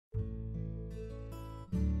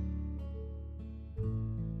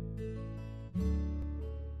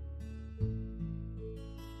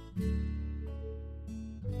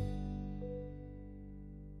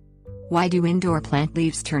Why do indoor plant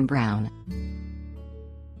leaves turn brown?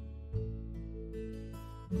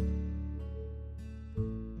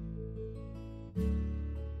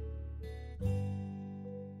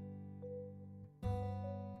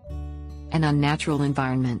 An unnatural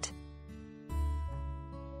environment.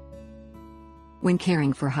 When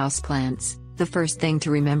caring for houseplants, the first thing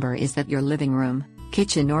to remember is that your living room,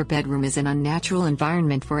 kitchen or bedroom is an unnatural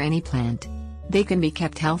environment for any plant. They can be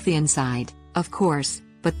kept healthy inside, of course,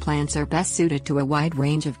 but plants are best suited to a wide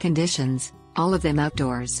range of conditions, all of them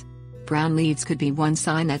outdoors. Brown leaves could be one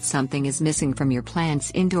sign that something is missing from your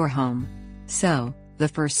plant's indoor home. So, the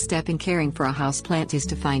first step in caring for a houseplant is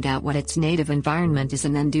to find out what its native environment is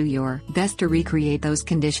and then do your best to recreate those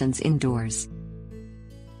conditions indoors.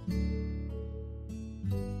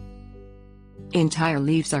 Entire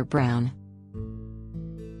leaves are brown.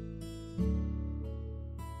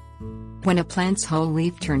 When a plant's whole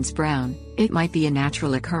leaf turns brown, it might be a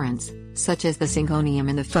natural occurrence, such as the syngonium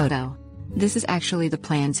in the photo. This is actually the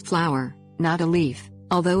plant's flower, not a leaf,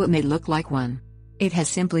 although it may look like one. It has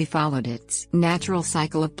simply followed its natural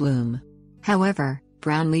cycle of bloom. However,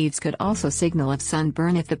 brown leaves could also signal of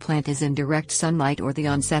sunburn if the plant is in direct sunlight or the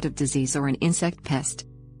onset of disease or an insect pest.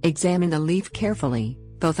 Examine the leaf carefully,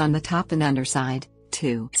 both on the top and underside,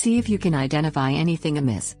 to see if you can identify anything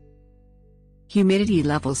amiss. Humidity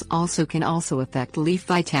levels can also affect leaf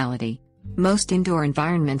vitality. Most indoor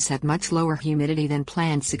environments have much lower humidity than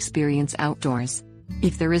plants experience outdoors.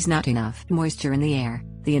 If there is not enough moisture in the air,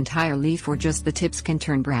 the entire leaf or just the tips can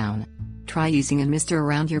turn brown. Try using a mister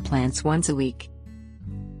around your plants once a week.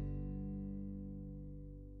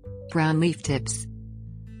 Brown leaf tips.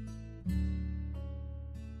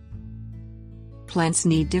 Plants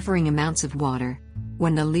need differing amounts of water.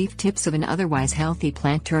 When the leaf tips of an otherwise healthy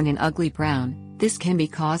plant turn an ugly brown, this can be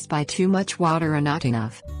caused by too much water or not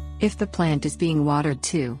enough. If the plant is being watered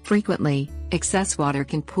too frequently, excess water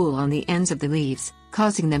can pool on the ends of the leaves,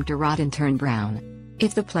 causing them to rot and turn brown.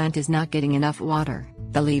 If the plant is not getting enough water,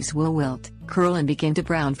 the leaves will wilt, curl and begin to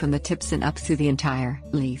brown from the tips and up through the entire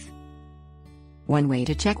leaf. One way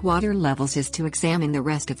to check water levels is to examine the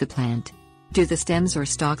rest of the plant. Do the stems or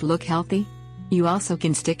stalk look healthy? You also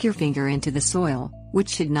can stick your finger into the soil, which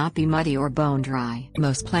should not be muddy or bone dry.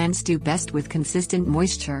 Most plants do best with consistent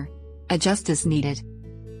moisture. Adjust as needed.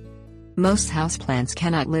 Most houseplants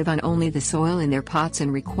cannot live on only the soil in their pots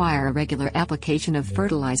and require a regular application of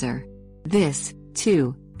fertilizer. This,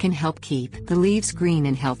 too, can help keep the leaves green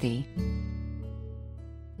and healthy.